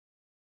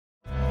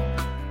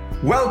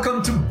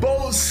Welcome to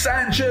Bo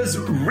Sanchez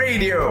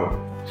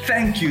Radio.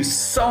 Thank you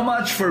so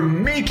much for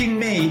making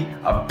me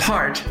a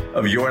part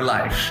of your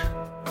life.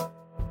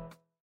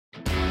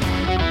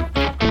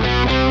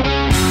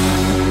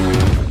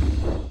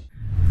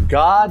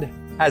 God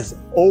has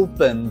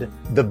opened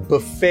the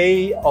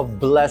buffet of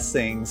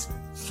blessings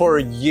for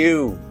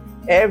you.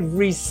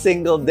 Every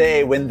single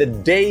day, when the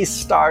day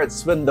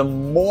starts, when the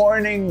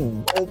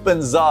morning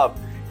opens up,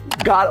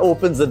 God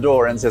opens the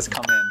door and says,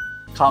 come in.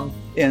 Come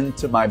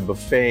into my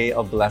buffet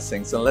of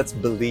blessings. And let's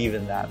believe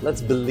in that.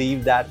 Let's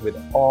believe that with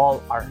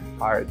all our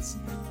hearts,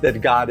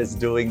 that God is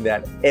doing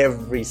that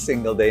every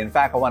single day. In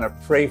fact, I want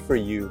to pray for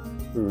you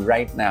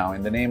right now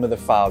in the name of the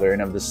Father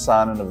and of the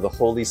Son and of the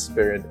Holy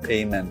Spirit.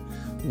 Amen.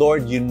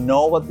 Lord, you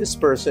know what this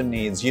person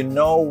needs. You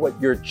know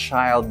what your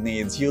child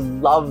needs. You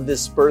love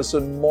this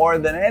person more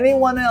than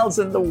anyone else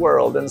in the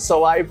world. And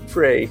so I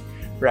pray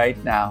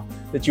right now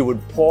that you would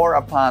pour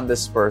upon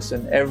this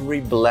person every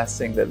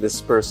blessing that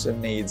this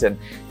person needs and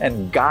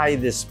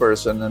guide this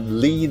person and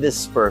lead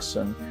this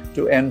person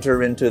to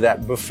enter into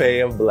that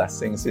buffet of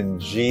blessings in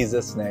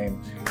Jesus'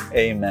 name.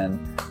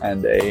 Amen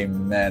and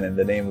amen. In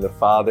the name of the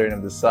Father and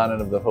of the Son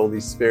and of the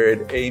Holy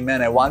Spirit.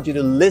 Amen. I want you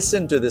to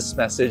listen to this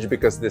message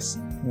because this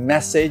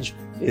message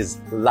is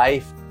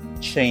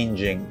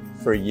life-changing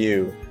for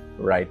you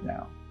right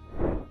now.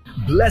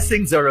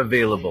 Blessings are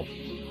available.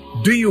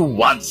 Do you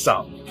want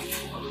some?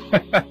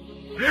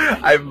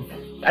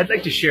 I'd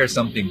like to share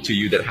something to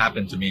you that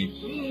happened to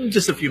me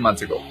just a few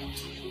months ago.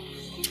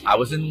 I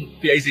was in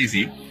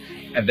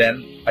PICC, and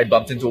then I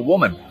bumped into a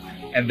woman.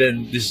 And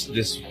then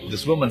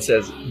this woman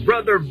says,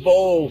 Brother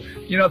Bo,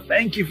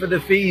 thank you for the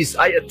feast.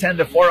 I attend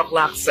a 4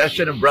 o'clock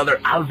session of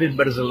Brother Alvin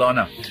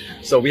Barcelona.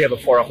 So we have a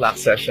 4 o'clock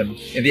session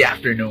in the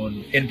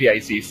afternoon in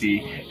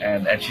PICC.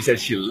 And she said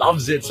she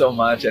loves it so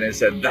much. And I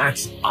said,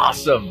 that's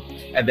awesome.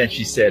 And then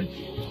she said,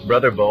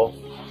 Brother Bo,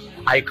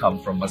 I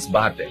come from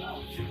Masbate.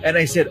 And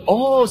I said,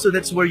 oh, so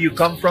that's where you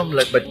come from?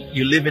 But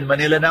you live in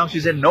Manila now?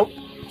 She said, nope.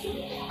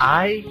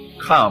 I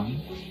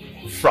come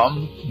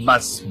from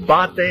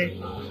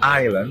Masbate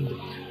Island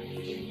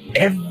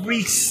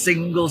every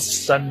single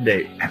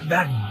Sunday. And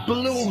that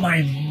blew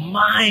my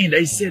mind.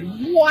 I said,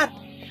 what?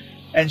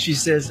 And she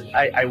says,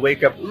 I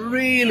wake up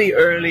really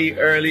early,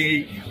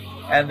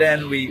 and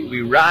then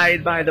we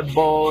ride by the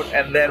boat,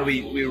 and then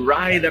we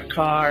ride a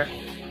car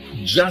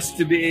just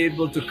to be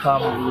able to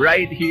come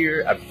right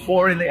here at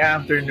 4 in the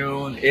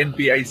afternoon in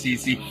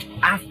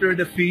PICC. After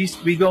the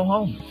feast, we go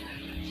home.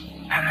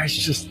 And I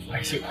said,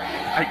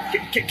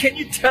 can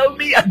you tell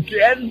me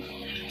again?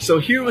 So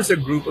here was a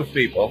group of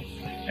people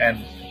and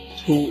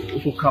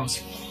who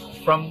comes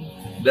from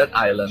that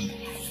island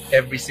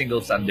every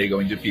single Sunday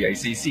going to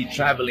PICC,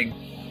 traveling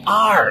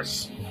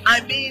hours.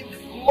 I mean,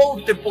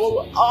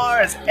 multiple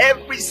hours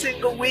every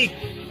single week.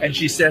 And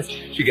she says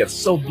she gets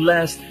so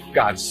blessed.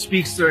 God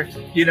speaks to her.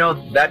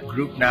 That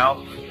group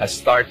now has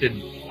started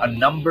a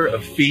number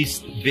of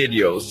feast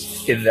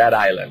videos in that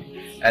island.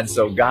 And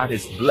so God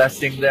is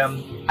blessing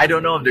them. I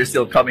don't know if they're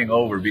still coming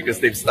over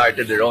because they've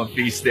started their own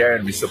feast there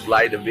and we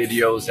supply the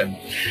videos, and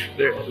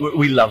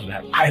we love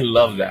that. I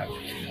love that.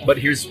 But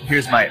here's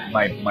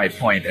my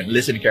point, and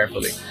listen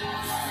carefully.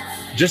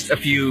 Just a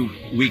few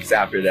weeks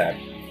after that,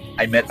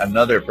 I met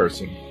another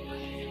person,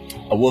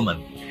 a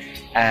woman,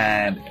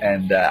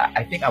 and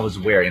I think I was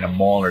in a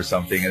mall or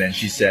something, and then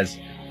she says,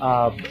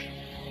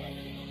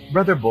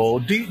 Brother Bo,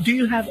 do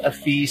you have a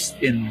feast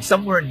in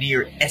somewhere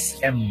near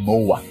SM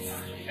MOA?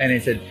 And I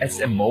said,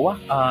 SM MOA?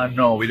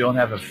 No, we don't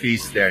have a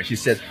feast there. She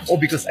said, oh,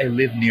 because I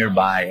live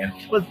nearby. And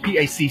well,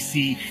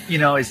 PICC,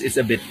 is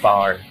a bit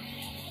far.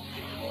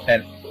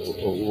 And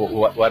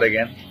what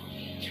again?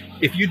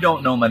 If you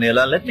don't know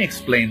Manila, let me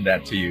explain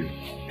that to you.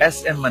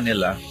 SM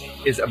Manila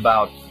is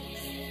about,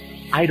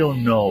 I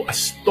don't know, a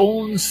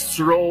stone's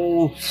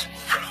throw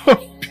from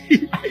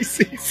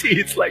PICC.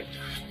 It's like,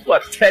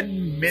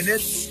 10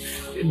 minutes?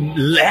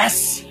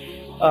 Less?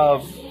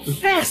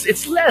 Less.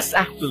 It's less,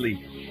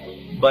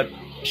 actually. But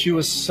she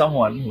was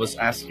someone who was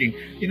asking,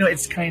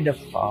 it's kind of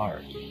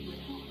far.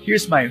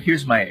 Here's my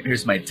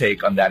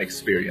take on that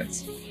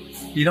experience.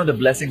 The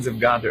blessings of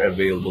God are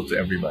available to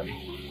everybody.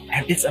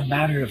 And it's a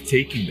matter of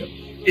taking them.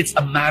 It's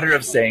a matter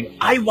of saying,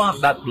 I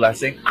want that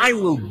blessing. I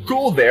will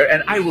go there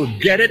and I will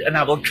get it and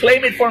I will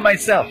claim it for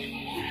myself.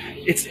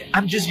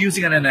 I'm just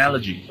using an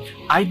analogy.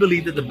 I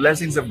believe that the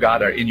blessings of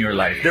God are in your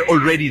life. They're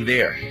already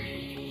there.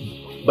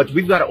 But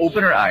we've got to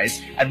open our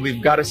eyes and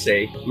we've got to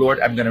say, Lord,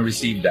 I'm going to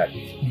receive that.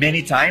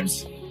 Many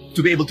times,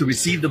 to be able to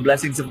receive the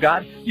blessings of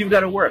God, you've got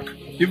to work.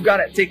 You've got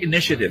to take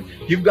initiative.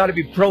 You've got to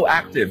be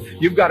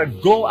proactive. You've got to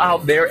go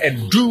out there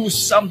and do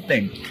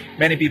something.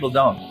 Many people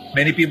don't.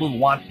 Many people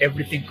want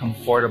everything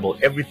comfortable,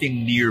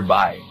 everything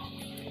nearby.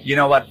 You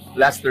know what?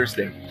 Last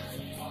Thursday,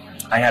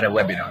 I had a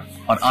webinar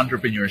on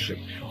entrepreneurship.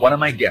 One of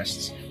my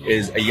guests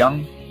is a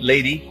young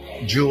lady,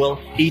 Jewel,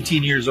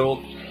 18 years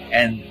old.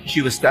 And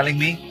she was telling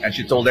me, and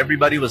she told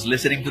everybody who was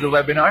listening to the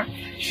webinar,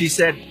 she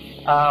said,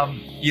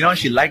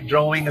 She liked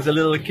drawing as a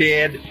little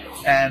kid.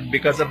 And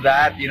because of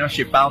that,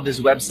 she found this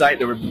website.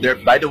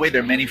 By the way,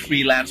 there are many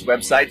freelance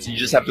websites. You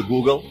just have to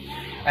Google.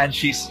 And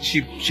she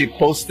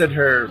posted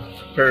her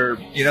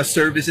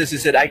services. She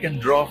said, I can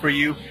draw for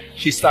you.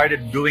 She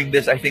started doing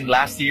this, I think,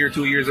 last year,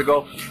 2 years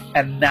ago.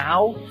 And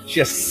now she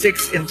has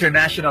 6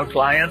 international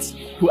clients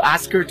who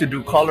ask her to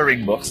do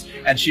coloring books.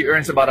 And she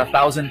earns about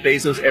 1,000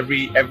 pesos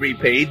every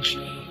page.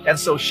 And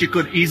so she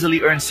could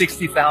easily earn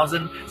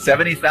 60,000,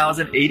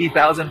 70,000,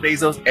 80,000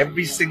 pesos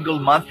every single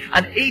month.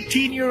 An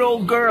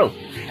 18-year-old girl.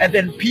 And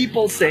then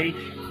people say,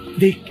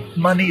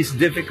 money is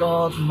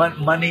difficult.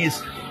 Money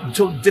is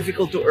so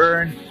difficult to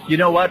earn. You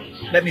know what?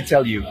 Let me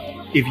tell you,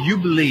 if you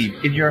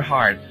believe in your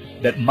heart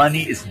that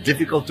money is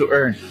difficult to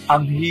earn,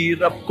 ang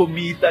hirap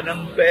kumita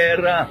ng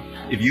pera.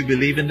 If you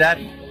believe in that,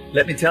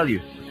 let me tell you,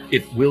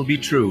 it will be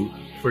true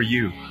for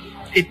you.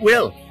 It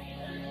will.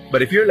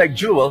 But if you're like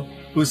Jewel,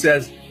 who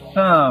says,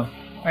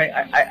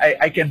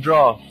 I can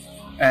draw,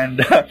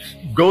 and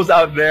goes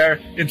out there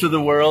into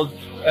the world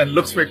and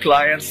looks for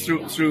clients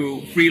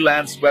through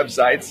freelance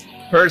websites.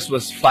 Hers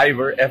was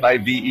Fiverr,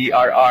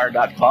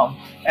 Fiverr.com,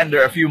 and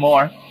there are a few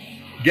more.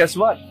 Guess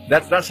what?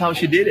 That's how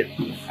she did it.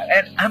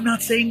 And I'm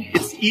not saying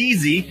it's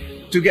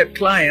easy to get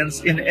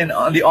clients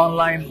on the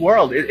online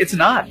world. It's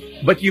not.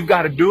 But you've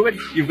got to do it.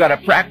 You've got to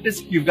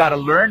practice. You've got to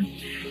learn.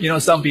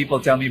 Some people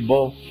tell me,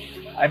 Bo,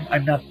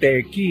 I'm not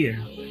techie.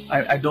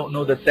 I don't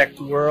know the tech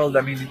world.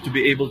 I mean, to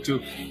be able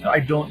to, I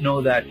don't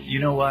know that. You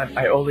know what?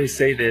 I always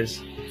say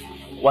this.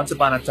 Once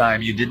upon a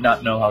time, you did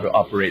not know how to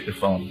operate the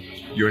phone,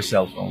 your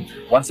cell phone.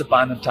 Once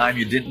upon a time,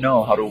 you didn't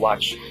know how to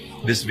watch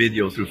this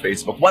video through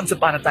Facebook. Once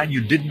upon a time,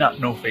 you did not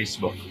know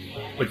Facebook,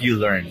 but you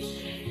learned.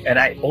 And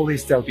I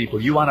always tell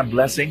people, you want a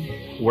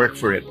blessing? Work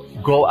for it.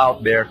 Go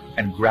out there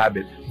and grab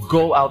it.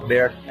 Go out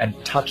there and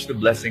touch the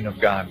blessing of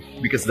God,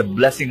 because the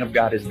blessing of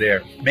God is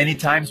there. Many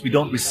times we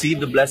don't receive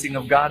the blessing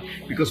of God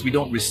because we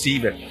don't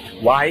receive it.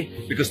 Why?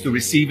 Because to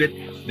receive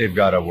it, they've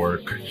got to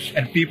work.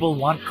 And people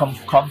want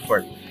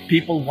comfort.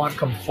 People want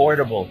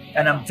comfortable.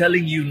 And I'm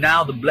telling you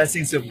now, the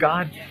blessings of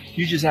God,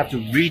 you just have to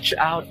reach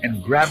out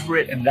and grab for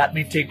it. And that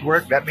may take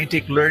work. That may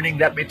take learning.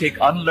 That may take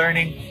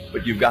unlearning.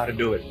 But you've got to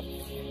do it.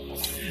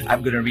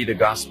 I'm going to read the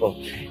gospel.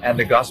 And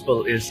the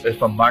gospel is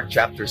from Mark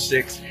chapter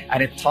 6.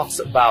 And it talks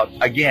about,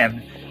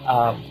 again,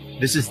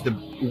 this is the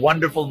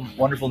wonderful,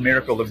 wonderful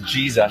miracle of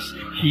Jesus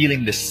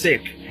healing the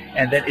sick.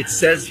 And then it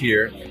says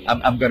here,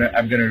 I'm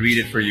gonna read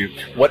it for you.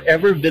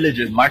 Whatever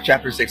villages, Mark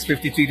chapter 6,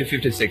 53 to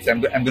 56.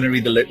 I'm gonna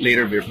read the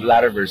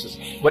latter verses.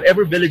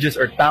 Whatever villages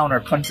or town or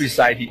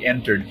countryside he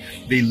entered,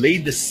 they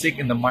laid the sick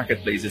in the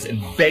marketplaces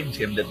and begged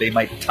him that they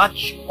might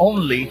touch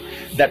only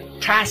that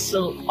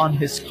tassel on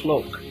his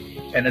cloak.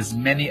 And as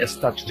many as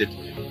touched it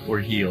were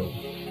healed.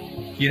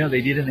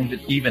 They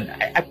didn't even.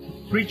 I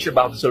preached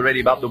about this already,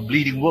 about the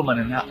bleeding woman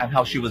and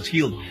how she was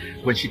healed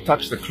when she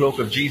touched the cloak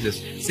of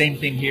Jesus. Same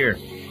thing here.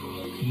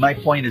 My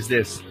point is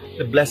this.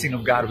 The blessing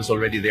of God was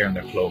already there in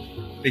their cloak.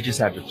 They just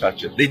had to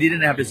touch it. They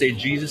didn't have to say,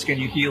 Jesus, can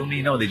you heal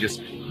me? No, they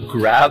just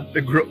grabbed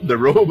the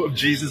robe of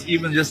Jesus,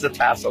 even just the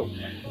tassel,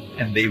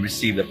 and they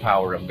received the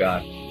power of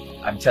God.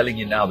 I'm telling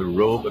you now, the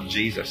robe of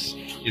Jesus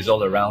is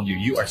all around you.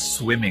 You are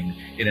swimming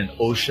in an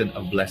ocean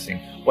of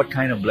blessing. What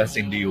kind of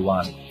blessing do you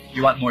want?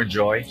 You want more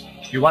joy?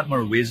 You want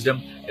more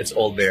wisdom? It's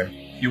all there.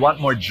 You want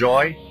more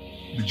joy?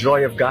 The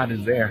joy of God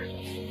is there.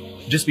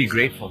 Just be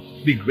grateful.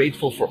 Be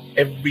grateful for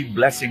every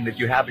blessing that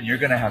you have, and you're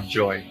going to have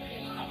joy.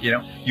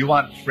 You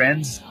want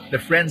friends? The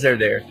friends are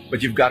there,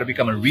 but you've got to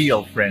become a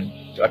real friend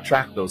to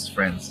attract those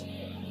friends.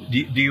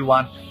 Do you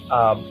want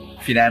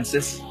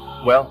finances?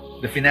 Well,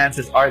 the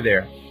finances are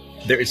there.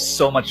 There is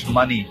so much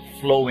money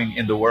flowing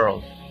in the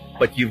world,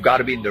 but you've got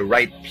to be in the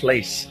right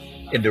place,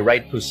 in the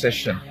right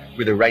position,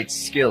 with the right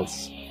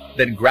skills.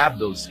 Then grab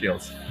those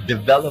skills,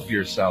 develop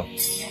yourself,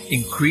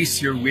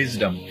 increase your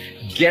wisdom,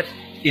 get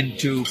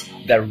into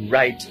the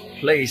right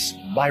place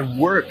by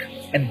work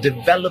and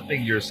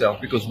developing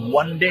yourself, because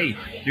one day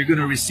you're going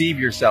to receive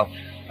yourself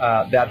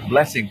that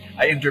blessing.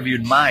 I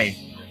interviewed Mai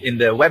in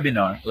the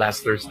webinar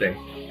last Thursday.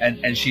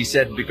 And she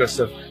said because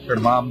of her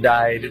mom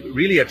died,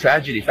 really a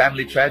tragedy,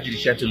 family tragedy,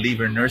 she had to leave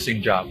her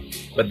nursing job.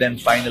 But then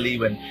finally,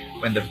 when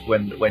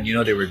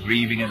they were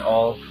grieving and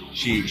all,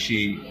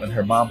 when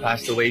her mom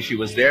passed away, she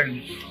was there,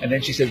 and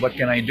then she said, "What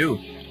can I do?"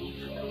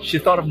 She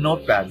thought of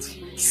notepads,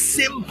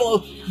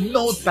 simple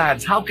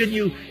notepads. How can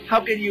you?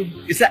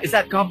 Is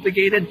that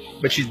complicated?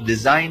 But she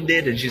designed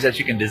it, and she said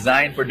she can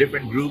design for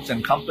different groups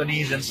and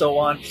companies and so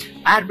on.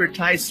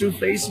 Advertise through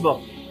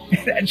Facebook,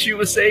 and she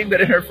was saying that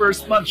in her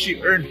first month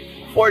she earned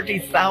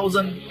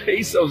 40,000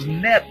 pesos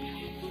net.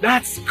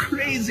 That's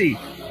crazy.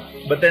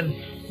 But then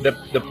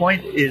the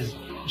point is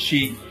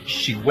she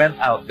went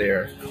out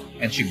there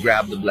and she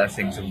grabbed the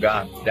blessings of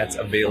God that's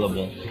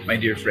available. My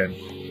dear friend,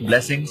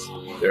 blessings,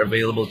 they're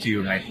available to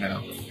you right now.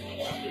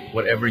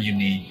 Whatever you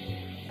need.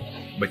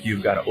 But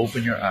you've got to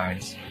open your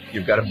eyes,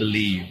 you've got to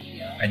believe,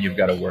 and you've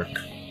got to work.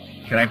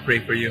 Can I pray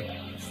for you?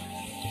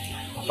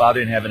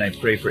 Father in heaven, I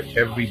pray for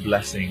every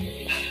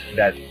blessing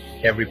that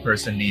every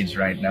person needs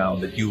right now,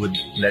 that you would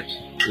let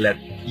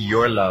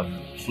your love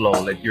flow.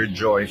 Let your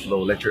joy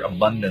flow. Let your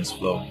abundance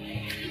flow.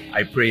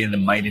 I pray in the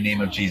mighty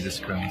name of Jesus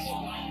Christ.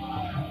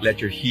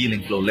 Let your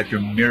healing flow. Let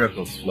your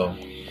miracles flow.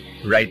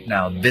 Right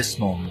now, this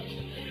moment.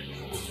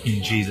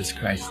 In Jesus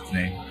Christ's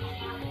name.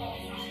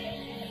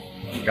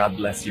 God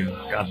bless you.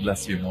 God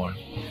bless you more.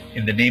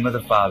 In the name of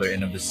the Father,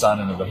 and of the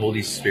Son, and of the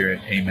Holy Spirit.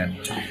 Amen.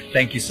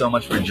 Thank you so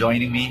much for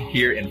joining me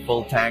here in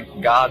Full Tank.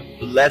 God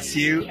bless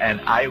you,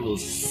 and I will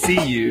see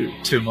you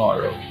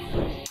tomorrow.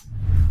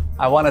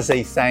 I want to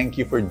say thank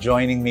you for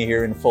joining me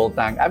here in Full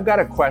Tank. I've got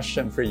a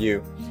question for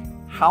you.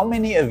 How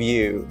many of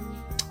you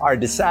are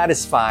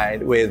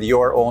dissatisfied with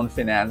your own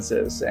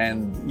finances,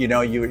 and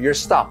you're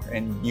stuck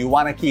and you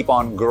want to keep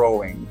on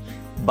growing,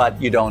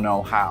 but you don't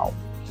know how?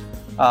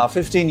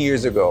 15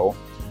 years ago,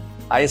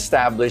 I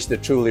established the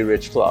Truly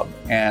Rich Club,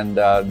 and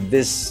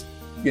this,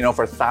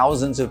 for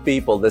thousands of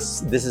people,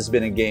 this has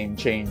been a game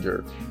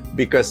changer,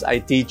 because I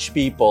teach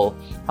people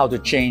how to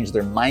change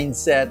their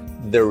mindset,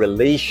 their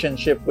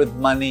relationship with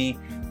money.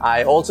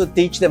 I also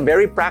teach them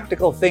very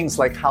practical things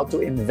like how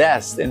to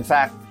invest. In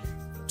fact,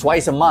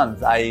 twice a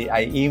month,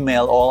 I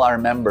email all our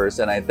members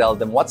and I tell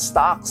them what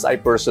stocks I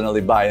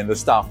personally buy in the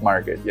stock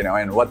market,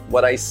 and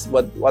what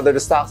are the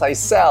stocks I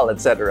sell,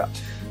 etc.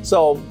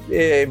 So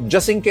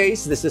just in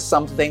case this is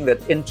something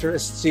that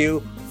interests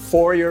you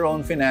for your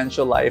own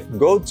financial life,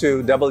 go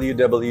to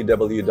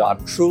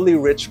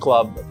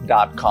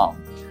www.trulyrichclub.com.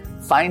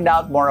 Find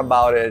out more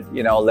about it,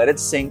 let it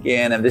sink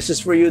in. And this is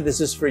for you, this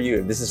is for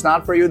you. This is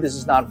not for you, this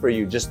is not for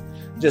you. Just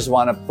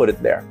want to put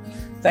it there.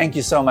 Thank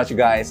you so much,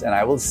 guys, and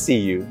I will see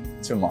you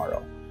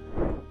tomorrow.